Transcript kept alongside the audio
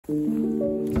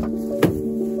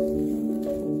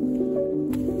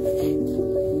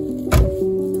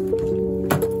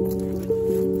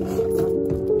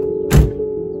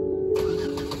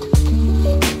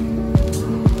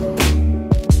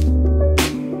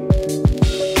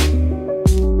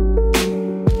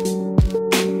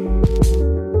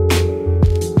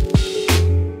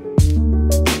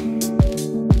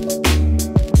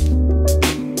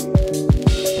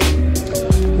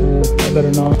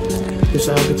Better not. This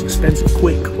out gets expensive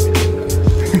quick.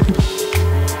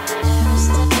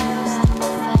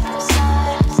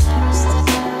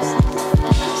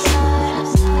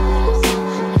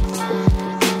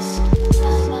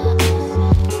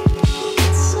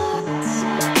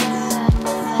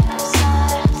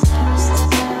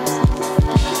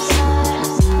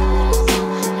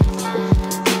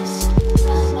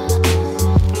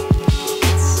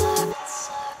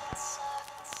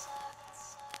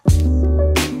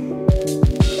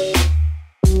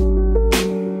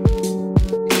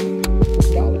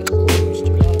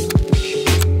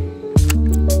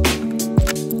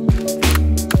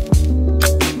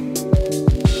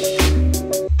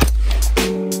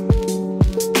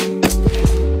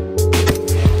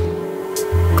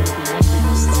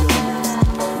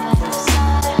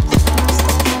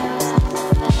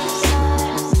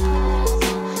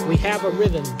 We have a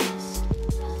rhythm.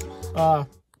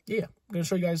 Yeah, I'm gonna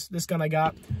show you guys this gun I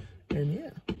got, and yeah,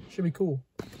 should be cool.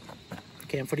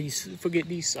 Can't forget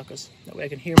these suckers. That way I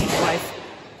can hear my wife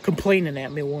complaining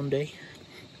at me one day.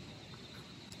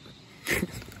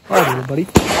 Alright, everybody.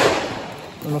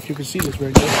 I don't know if you can see this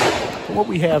very good, but what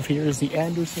we have here is the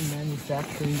Anderson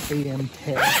Manufacturing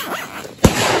AM-10.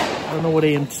 I don't know what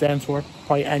AM stands for.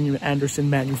 Probably Anderson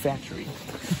Manufacturing.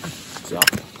 So,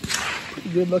 pretty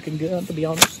good looking gun, to be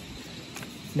honest.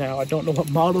 Now, I don't know what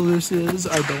model this is.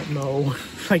 I don't know,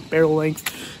 like, barrel length.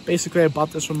 Basically, I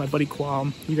bought this from my buddy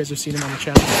Kwahms. You guys have seen him on the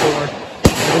channel before.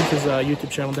 I'll link his YouTube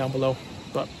channel down below.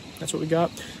 But that's what we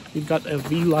got. We've got a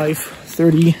V-Life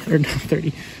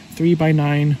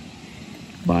 3x9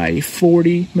 by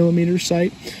 40 millimeter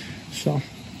sight. So,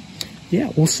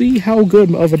 yeah, we'll see how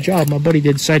good of a job my buddy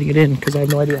did sighting it in, because I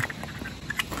have no idea.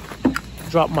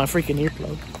 Dropped my freaking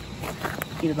earplug.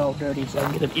 Get it all dirty so I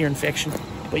can get an ear infection.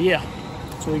 But yeah.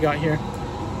 That's what we got here.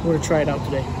 We're gonna try it out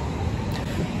today.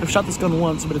 I've shot this gun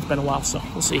once, but it's been a while, so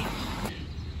we'll see.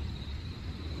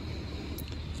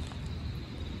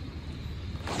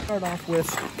 Start off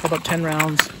with about 10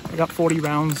 rounds. I got 40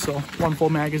 rounds, so one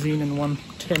full magazine and one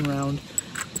 10 round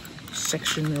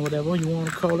section or whatever you want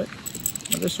to call it.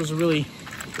 Now, this is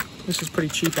pretty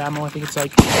cheap ammo. I think it's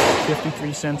like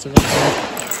 53 cents or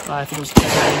something. I think it was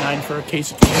 $10.99 for a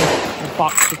case of 20, or a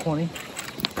box of 20.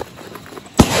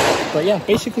 But yeah,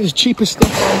 basically the cheapest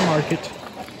stuff on the market.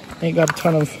 Ain't got a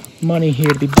ton of money here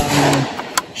to be buying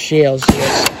shells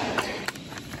here.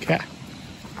 Okay.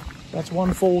 That's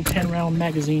one full 10 round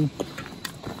magazine.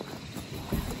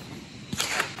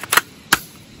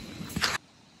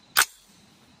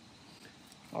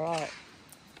 Alright.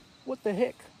 What the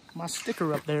heck? My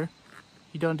sticker up there.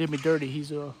 He done did me dirty.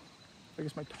 He's I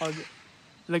guess my target.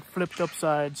 Like flipped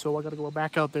upside, so I gotta go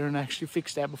back out there and actually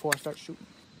fix that before I start shooting.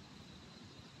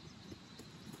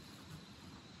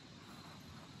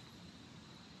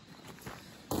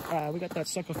 We got that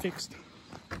sucker fixed.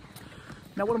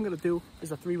 Now what I'm going to do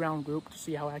is a 3-round group to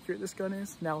see how accurate this gun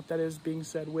is. Now that is being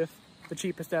said with the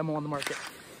cheapest ammo on the market.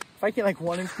 If I get like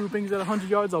 1-inch groupings at 100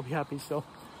 yards, I'll be happy. So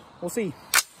we'll see.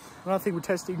 Another thing we're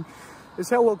testing is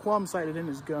how well Kwahms sighted in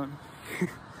his gun.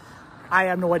 I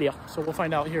have no idea. So we'll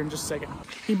find out here in just a second.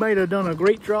 He might have done a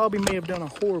great job. He may have done a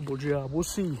horrible job. We'll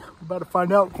see. We're about to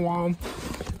find out, Kwahms,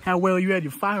 how well you had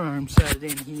your firearm sighted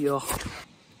in here.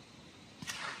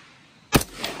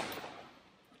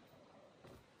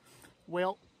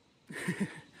 Well,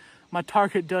 my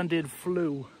target done did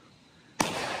flew.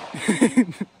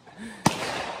 I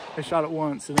shot it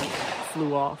once and it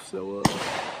flew off, so,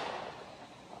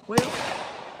 well,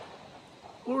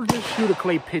 we'll just shoot a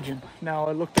clay pigeon. Now,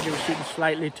 it looked like it was shooting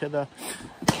slightly to the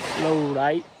low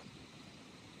right.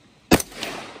 It's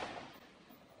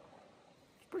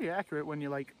pretty accurate when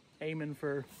you're, like, aiming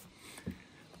for,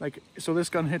 like, so this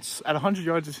gun hits, at 100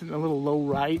 yards, it's hitting a little low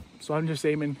right, so I'm just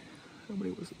aiming, how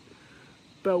many was it?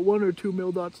 About 1 or 2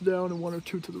 mil dots down and 1 or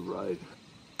 2 to the right.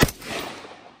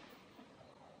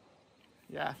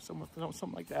 Yeah, something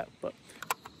like that. But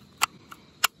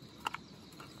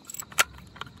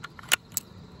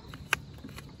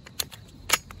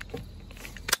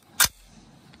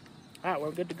all right, we're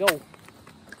good to go.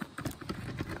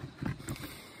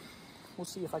 We'll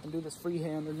see if I can do this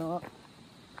freehand or not.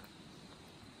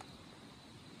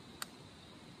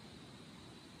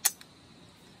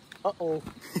 Uh-oh.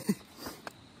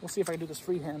 We'll see if I can do this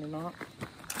freehand or not.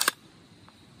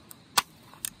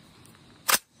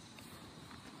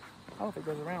 I don't think it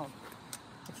goes around.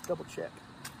 Let's double check.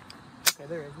 Okay,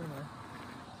 there it is. In there.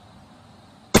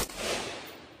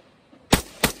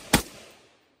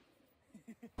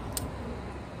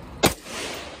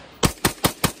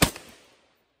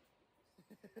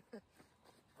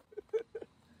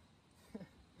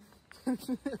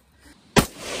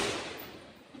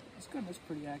 This gun is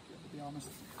pretty accurate, to be honest.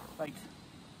 Like,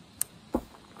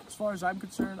 as far as I'm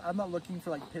concerned, I'm not looking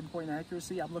for like pinpoint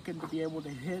accuracy. I'm looking to be able to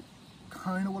hit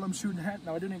kind of what I'm shooting at.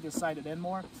 Now I do need to sight it in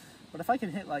more, but if I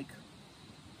can hit like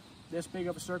this big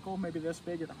of a circle, maybe this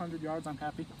big at 100 yards, I'm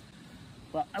happy.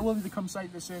 But I will need to come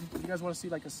sight this in. If you guys want to see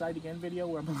like a sighting in video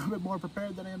where I'm a little bit more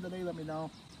prepared than I am today, let me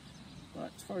know.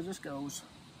 But as far as this goes,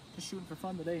 just shooting for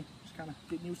fun today. Just kind of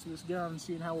getting used to this gun and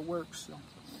seeing how it works. So.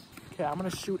 Okay, I'm gonna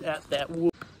shoot at that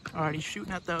wood. Alright,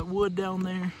 shooting at that wood down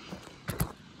there.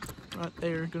 Right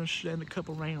there, gonna send a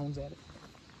couple rounds at it.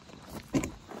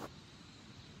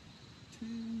 2,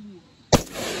 1.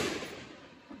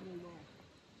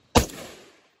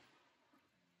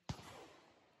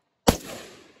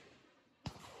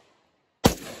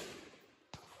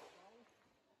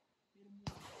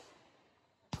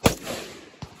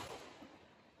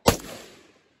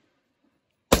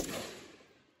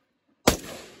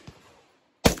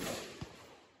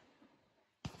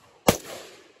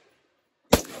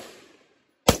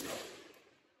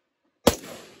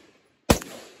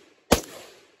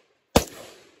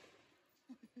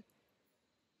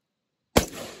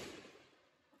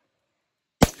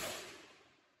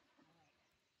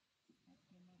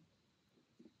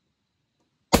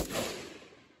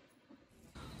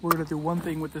 We're gonna do one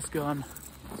thing with this gun,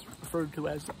 referred to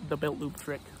as the belt loop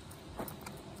trick.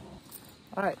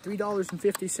 All right,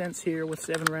 $3.50 here with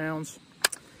 7 rounds.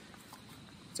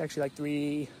 It's actually like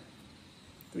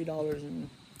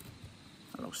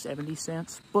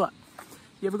 $3.70. But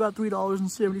you ever got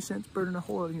 $3.70 burning a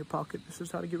hole in your pocket? This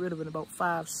is how to get rid of it in about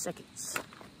 5 seconds.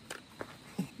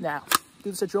 Now,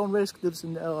 do this at your own risk. Do this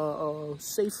in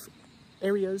safe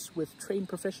areas with trained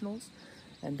professionals,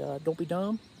 and don't be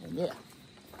dumb. And yeah.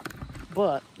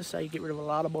 But this is how you get rid of a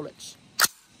lot of bullets.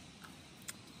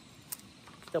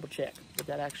 Double check if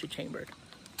that actually chambered.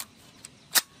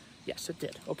 Yes, it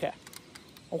did. Okay.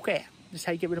 Okay. This is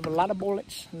how you get rid of a lot of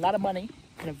bullets, a lot of money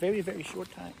in a very, very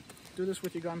short time. Do this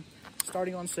with your gun,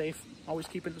 starting on safe. Always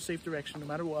keep it in the safe direction, no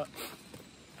matter what.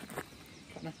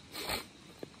 Kind of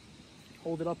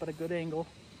hold it up at a good angle.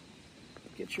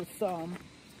 Get your thumb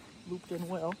looped in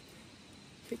well.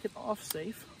 Take it off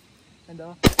safe, and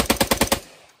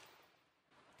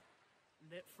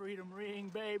let freedom ring,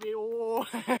 baby. Oh.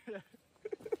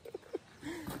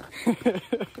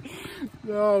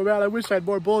 Oh man, I wish I had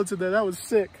more bullets in there. That was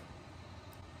sick.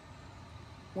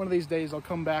 One of these days I'll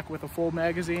come back with a full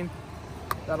magazine.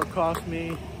 That'll cost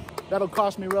me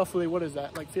roughly, what is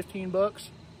that, like 15 bucks?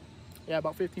 Yeah,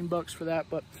 about 15 bucks for that,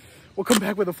 but we'll come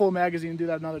back with a full magazine and do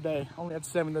that another day. I only had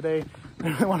 7 today.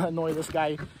 I want to annoy this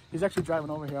guy. He's actually driving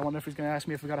over here. I wonder if he's gonna ask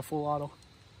me if we got a full auto.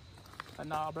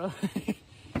 Nah, bro.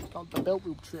 It's called the belt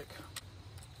loop trick.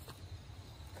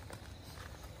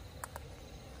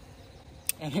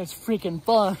 And it's freaking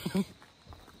fun.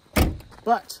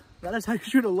 But that is how you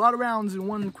shoot a lot of rounds in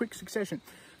one quick succession.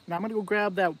 Now I'm gonna go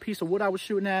grab that piece of wood I was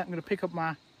shooting at. I'm gonna pick up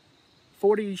my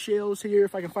 40 shells here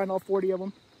if I can find all 40 of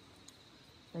them.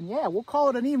 And yeah, we'll call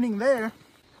it an evening there.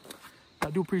 I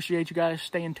do appreciate you guys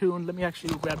staying tuned. Let me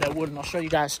actually grab that wood and I'll show you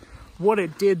guys what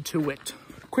it did to it.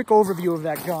 Quick overview of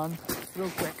that gun, real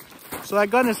quick. So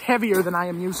that gun is heavier than I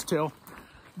am used to.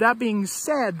 That being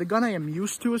said, the gun I am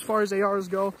used to as far as ARs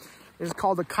go is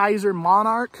called the Kaiser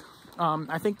Monarch.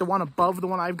 I think the one above the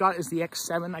one I've got is the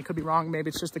X7. I could be wrong. Maybe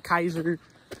it's just the Kaiser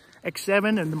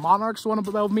X7 and the Monarch's the one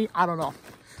above me. I don't know.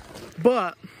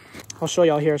 But I'll show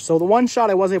y'all here. So the one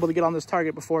shot I was able to get on this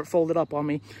target before it folded up on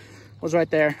me was right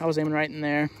there. I was aiming right in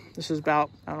there. This is about,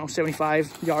 I don't know,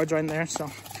 75 yards right in there. So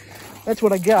that's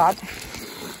what I got.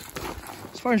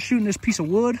 As far as shooting this piece of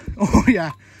wood, oh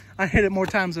yeah, I hit it more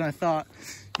times than I thought.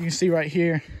 You can see right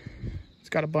here, it's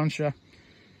got a bunch of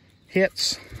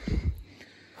hits.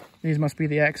 These must be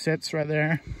the exits right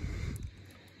there.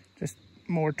 Just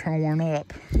more torn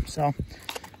up. So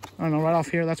I don't know, right off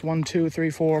here, that's 1, 2, 3,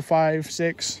 4, 5,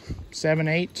 6, 7,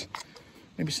 8,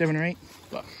 maybe 7 or 8.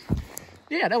 But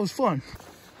yeah, that was fun.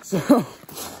 So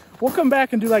we'll come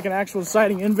back and do like an actual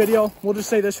sighting in video. We'll just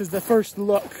say this is the first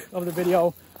look of the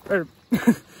video, or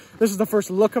this is the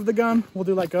first look of the gun. We'll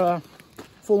do like a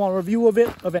full-on review of it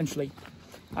eventually.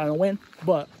 I don't know when,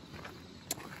 but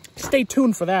stay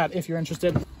tuned for that if you're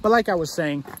interested. But like I was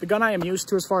saying, the gun I am used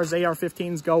to as far as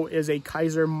AR-15s go is a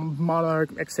Kaiser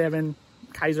Monarch X7,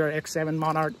 Kaiser X7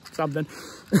 Monarch something.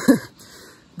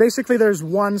 Basically, there's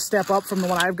one step up from the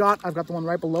one I've got. I've got the one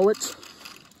right below it.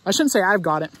 I shouldn't say I've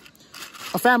got it.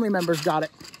 A family member's got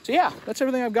it. So yeah, that's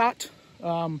everything I've got.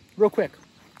 Real quick,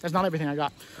 that's not everything I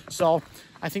got. So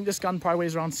I think this gun probably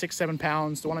weighs around 6-7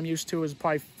 pounds. The one I'm used to is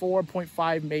probably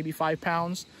 4.5, maybe 5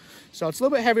 pounds. So it's a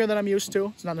little bit heavier than I'm used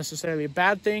to. It's not necessarily a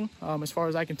bad thing. As far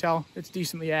as I can tell, it's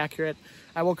decently accurate.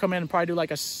 I will come in and probably do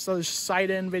like a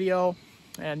sight-in video.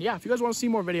 And yeah, if you guys want to see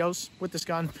more videos with this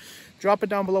gun, drop it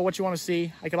down below what you want to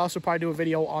see. I could also probably do a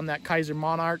video on that Kaiser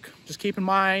Monarch. Just keep in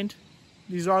mind,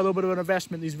 these are a little bit of an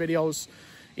investment, these videos.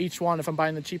 Each one, if I'm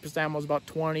buying the cheapest ammo, is about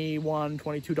 $21,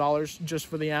 $22 just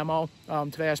for the ammo.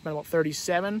 Today I spent about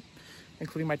 $37,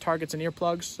 including my targets and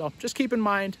earplugs. So just keep in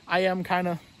mind, I am kind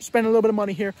of spending a little bit of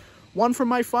money here. One for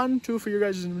my fun, two for your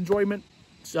guys' enjoyment.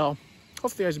 So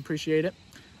hopefully you guys appreciate it.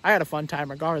 I had a fun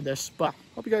time regardless, but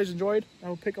hope you guys enjoyed. I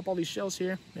will pick up all these shells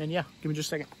here. And yeah, give me just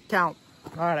a second. Count.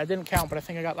 All right, I didn't count, but I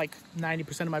think I got like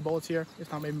 90% of my bullets here,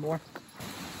 if not maybe more.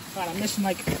 All right, I'm missing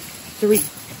like 3.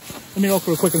 Let me look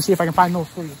real quick and see if I can find those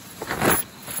 3.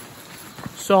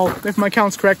 So if my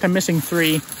count's correct, I'm missing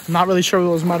 3. I'm not really sure where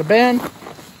those might have been,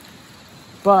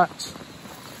 but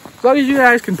as long as you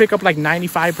guys can pick up like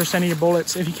 95% of your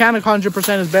bullets, if you can,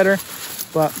 100% is better.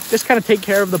 But just kind of take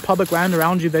care of the public land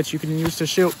around you that you can use to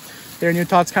shoot. There in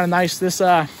Utah, it's kind of nice. This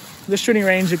shooting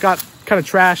range, it got kind of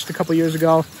trashed a couple years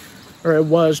ago, or it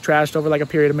was trashed over like a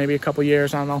period of maybe a couple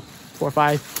years. I don't know, 4 or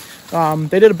 5.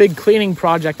 They did a big cleaning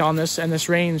project on this, and this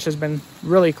range has been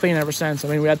really clean ever since. I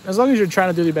mean, as long as you're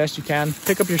trying to do the best you can,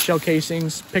 pick up your shell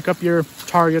casings, pick up your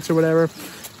targets or whatever,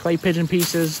 clay pigeon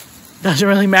pieces, doesn't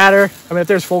really matter. I mean, if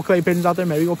there's full clay pigeons out there,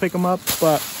 maybe go pick them up.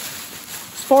 But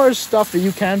as far as stuff that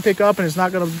you can pick up and it's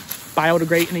not going to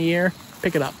biodegrade in a year,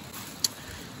 pick it up.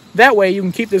 That way you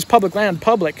can keep this public land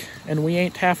public, and we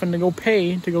ain't having to go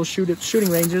pay to go shoot at shooting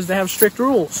ranges that have strict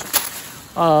rules.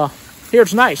 Here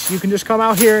it's nice. You can just come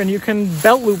out here and you can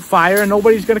belt loop fire and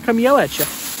nobody's going to come yell at you.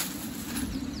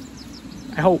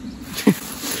 I hope.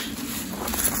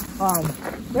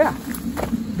 Yeah.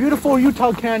 Beautiful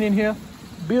Utah Canyon here.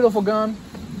 Beautiful gun.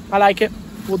 I like it.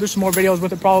 We'll do some more videos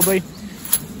with it probably.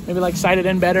 Maybe like sight it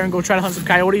in better and go try to hunt some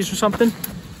coyotes or something.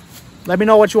 Let me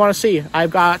know what you want to see.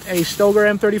 I've got a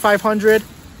Stoeger M3500,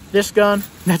 this gun,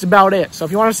 and that's about it. So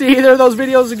if you want to see either of those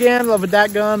videos again, with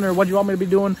that gun or what you want me to be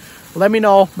doing, let me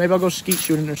know. Maybe I'll go skeet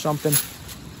shooting or something.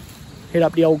 Hit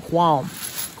up the old Kwahms.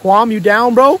 Kwahms, you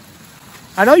down, bro?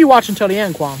 I know you watch until the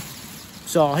end, Kwahms.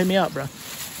 So hit me up, bro.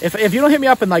 If you don't hit me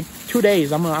up in like 2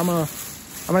 days, I'm gonna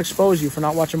expose you for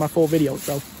not watching my full videos,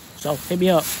 bro. So hit me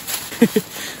up.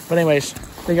 But anyways,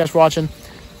 thank you guys for watching.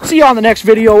 See you on the next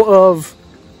video of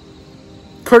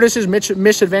Curtis's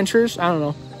misadventures. I don't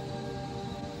know.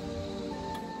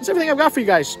 That's everything I've got for you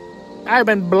guys. I've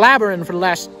been blabbering for the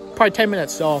last probably 10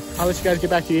 minutes, so I'll let you guys get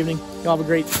back to your evening. Y'all have a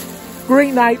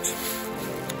great night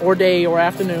or day or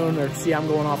afternoon, or see, I'm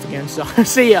going off again, so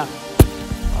see ya.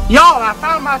 Y'all, I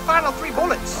found my final 3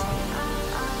 bullets.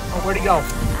 Oh, where'd he go?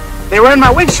 They were in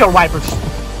my windshield wipers.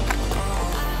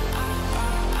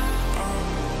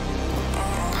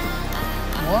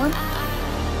 One,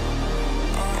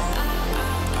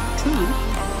 2,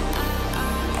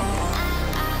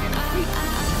 and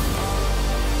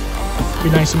 3. Be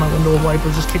nice if my window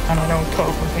wipers just kicked on. I don't cut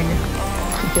off my finger.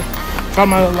 Okay. Found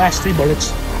my last 3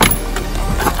 bullets.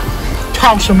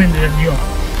 Toss them into the junk.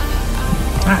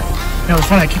 Alright. It was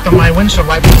funny. I kicked on my windshield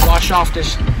wiper to wash off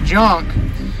this junk.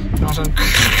 And I was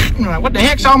like, what the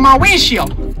heck's on my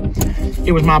windshield?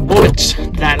 It was my bullets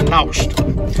that I lost.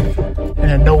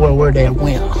 And I know where they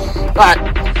went. Alright.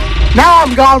 Now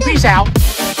I'm gone. Peace out.